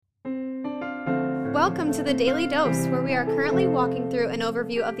Welcome to the Daily Dose, where we are currently walking through an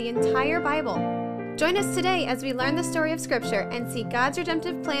overview of the entire Bible. Join us today as we learn the story of Scripture and see God's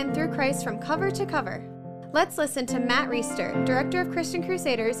redemptive plan through Christ from cover to cover. Let's listen to Matt Reisetter, Director of Christian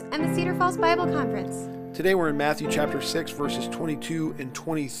Crusaders and the Cedar Falls Bible Conference. Today we're in Matthew chapter 6, verses 22 and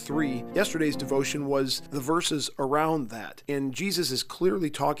 23. Yesterday's devotion was the verses around that. And Jesus is clearly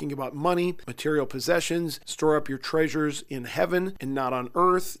talking about money, material possessions, store up your treasures in heaven and not on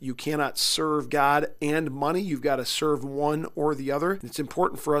earth. You cannot serve God and money. You've got to serve one or the other. It's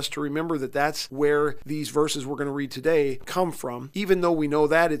important for us to remember that that's where these verses we're going to read today come from. Even though we know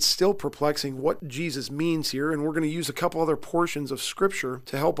that, it's still perplexing what Jesus means here. And we're going to use a couple other portions of Scripture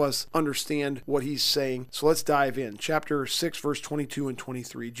to help us understand what he's saying. So let's dive in. Chapter 6, verse 22 and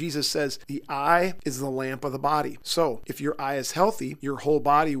 23. Jesus says, "The eye is the lamp of the body. So if your eye is healthy, your whole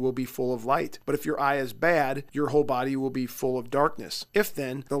body will be full of light. But if your eye is bad, your whole body will be full of darkness. If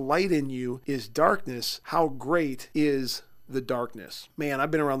then the light in you is darkness, how great is the darkness." Man,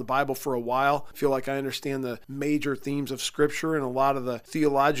 I've been around the Bible for a while. I feel like I understand the major themes of Scripture and a lot of the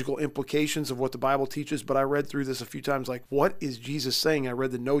theological implications of what the Bible teaches, but I read through this a few times like, what is Jesus saying? I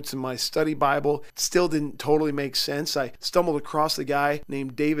read the notes in my study Bible. It still didn't totally make sense. I stumbled across a guy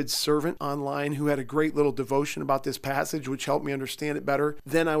named David's Servant online who had a great little devotion about this passage, which helped me understand it better.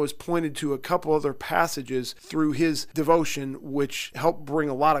 Then I was pointed to a couple other passages through his devotion, which helped bring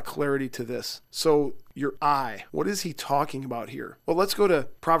a lot of clarity to this. So your eye. What is he talking about here? Well, let's go to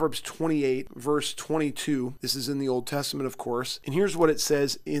Proverbs 28, verse 22. This is in the Old Testament, of course. And here's what it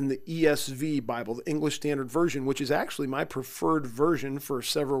says in the ESV Bible, the English Standard Version, which is actually my preferred version for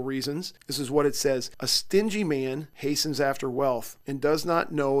several reasons. This is what it says. "A stingy man hastens after wealth and does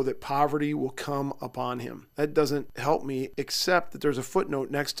not know that poverty will come upon him." That doesn't help me, except that there's a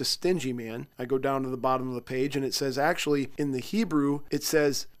footnote next to stingy man. I go down to the bottom of the page and it says, actually, in the Hebrew, it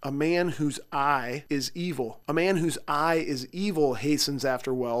says, "A man whose eye is evil. A man whose eye is evil hastens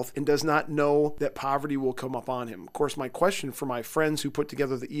after wealth and does not know that poverty will come upon him." Of course, my question for my friends who put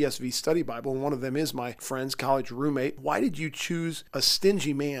together the ESV Study Bible, and one of them is my friend's college roommate, why did you choose a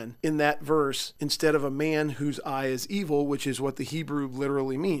stingy man in that verse instead of a man whose eye is evil, which is what the Hebrew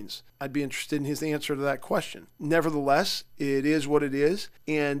literally means? I'd be interested in his answer to that question. Nevertheless, it is what it is,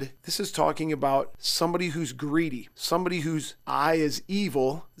 and this is talking about somebody who's greedy, somebody whose eye is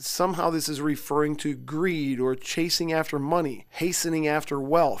evil. Somehow this is referring to greed or chasing after money, hastening after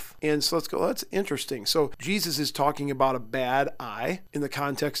wealth. And so let's go, that's interesting. So Jesus is talking about a bad eye in the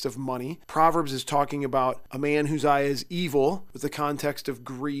context of money. Proverbs is talking about a man whose eye is evil with the context of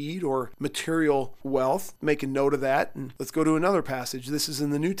greed or material wealth. Make a note of that. And let's go to another passage. This is in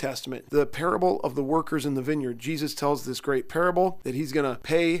the New Testament. The parable of the workers in the vineyard. Jesus tells this great parable that he's going to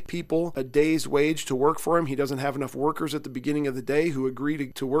pay people a day's wage to work for him. He doesn't have enough workers at the beginning of the day who agree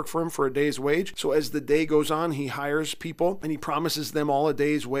to work for him for a day's wage. So as the day goes on, he hires people and he promises them all a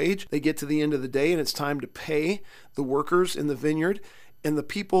day's wage. They get to the end of the day and it's time to pay the workers in the vineyard. And the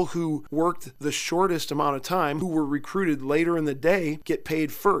people who worked the shortest amount of time, who were recruited later in the day, get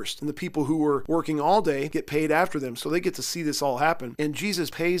paid first. And the people who were working all day get paid after them. So they get to see this all happen. And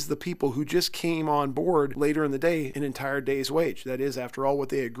Jesus pays the people who just came on board later in the day an entire day's wage. That is, after all, what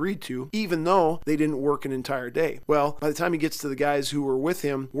they agreed to, even though they didn't work an entire day. Well, by the time he gets to the guys who were with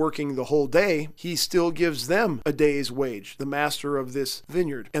him working the whole day, he still gives them a day's wage, the master of this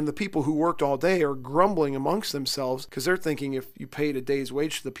vineyard. And the people who worked all day are grumbling amongst themselves because they're thinking, if you paid a day's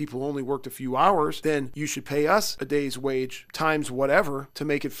wage to the people who only worked a few hours, then you should pay us a day's wage times whatever to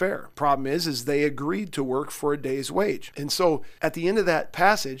make it fair. Problem is they agreed to work for a day's wage. And so at the end of that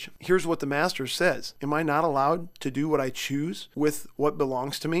passage, here's what the master says. Am I not allowed to do what I choose with what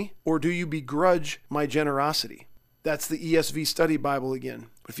belongs to me? Or do you begrudge my generosity? That's the ESV Study Bible again.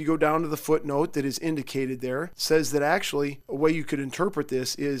 If you go down to the footnote that is indicated there, it says that actually a way you could interpret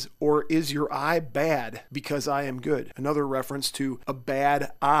this is, or is your eye bad because I am good? Another reference to a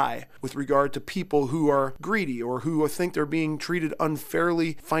bad eye with regard to people who are greedy or who think they're being treated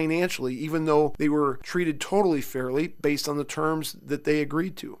unfairly financially, even though they were treated totally fairly based on the terms that they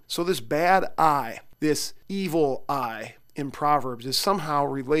agreed to. So this bad eye, this evil eye, in Proverbs is somehow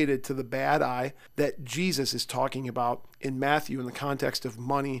related to the bad eye that Jesus is talking about in Matthew in the context of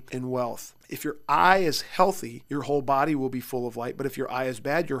money and wealth. If your eye is healthy, your whole body will be full of light. But if your eye is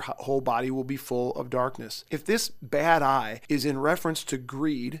bad, your whole body will be full of darkness. If this bad eye is in reference to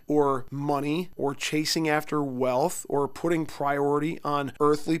greed or money or chasing after wealth or putting priority on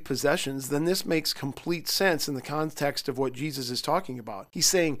earthly possessions, then this makes complete sense in the context of what Jesus is talking about. He's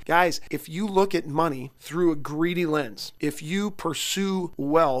saying, guys, if you look at money through a greedy lens, if you pursue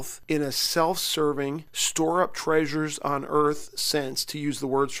wealth in a self-serving, store up treasures on earth sense, to use the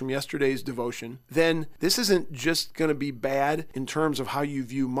words from yesterday's devotion, then this isn't just going to be bad in terms of how you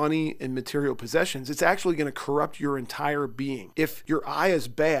view money and material possessions. It's actually going to corrupt your entire being. If your eye is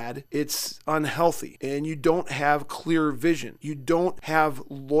bad, it's unhealthy and you don't have clear vision. You don't have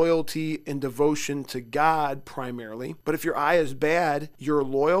loyalty and devotion to God primarily. But if your eye is bad, your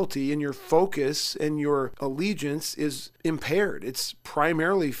loyalty and your focus and your allegiance is impaired. It's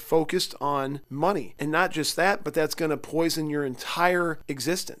primarily focused on money. And not just that, but that's going to poison your entire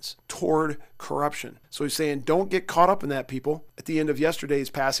existence toward corruption. So he's saying, don't get caught up in that, people. At the end of yesterday's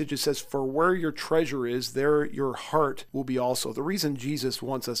passage, it says, for where your treasure is, there your heart will be also. The reason Jesus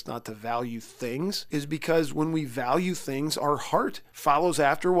wants us not to value things is because when we value things, our heart follows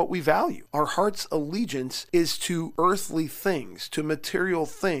after what we value. Our heart's allegiance is to earthly things, to material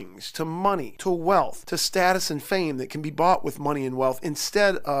things, to money, to wealth, to status and fame that can be bought with money and wealth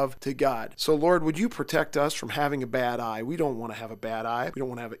instead of to God. So Lord, would you protect us from having a bad eye? We don't want to have a bad eye. We don't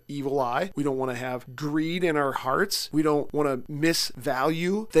want to have an evil eye. We don't want to have greed in our hearts. We don't want to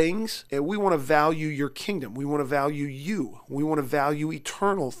misvalue things. And we want to value your kingdom. We want to value you. We want to value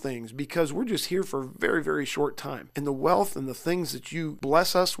eternal things because we're just here for a very, very short time. And the wealth and the things that you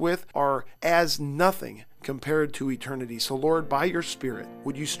bless us with are as nothing compared to eternity. So Lord, by your Spirit,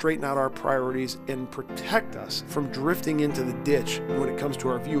 would you straighten out our priorities and protect us from drifting into the ditch when it comes to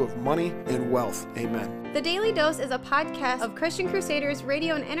our view of money and wealth. Amen. The Daily Dose is a podcast of Christian Crusaders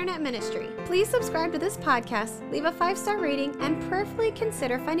radio and internet ministry. Please subscribe to this podcast, leave a 5-star rating, and prayerfully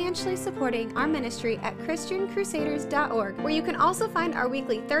consider financially supporting our ministry at ChristianCrusaders.org, where you can also find our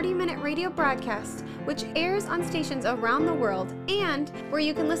weekly 30-minute radio broadcast, which airs on stations around the world, and where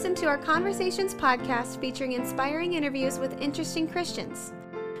you can listen to our Conversations podcast featuring inspiring interviews with interesting Christians.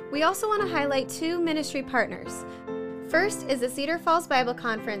 We also want to highlight 2 ministry partners. First is the Cedar Falls Bible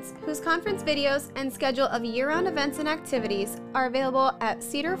Conference, whose conference videos and schedule of year-round events and activities are available at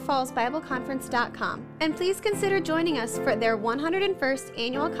cedarfallsbibleconference.com. And please consider joining us for their 101st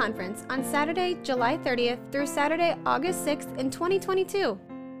annual conference on Saturday, July 30th through Saturday, August 6th in 2022.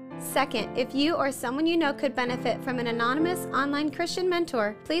 Second, if you or someone you know could benefit from an anonymous online Christian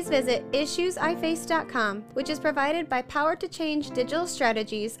mentor, please visit issuesiface.com, which is provided by Power to Change Digital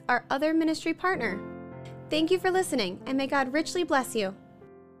Strategies, our other ministry partner. Thank you for listening, and may God richly bless you.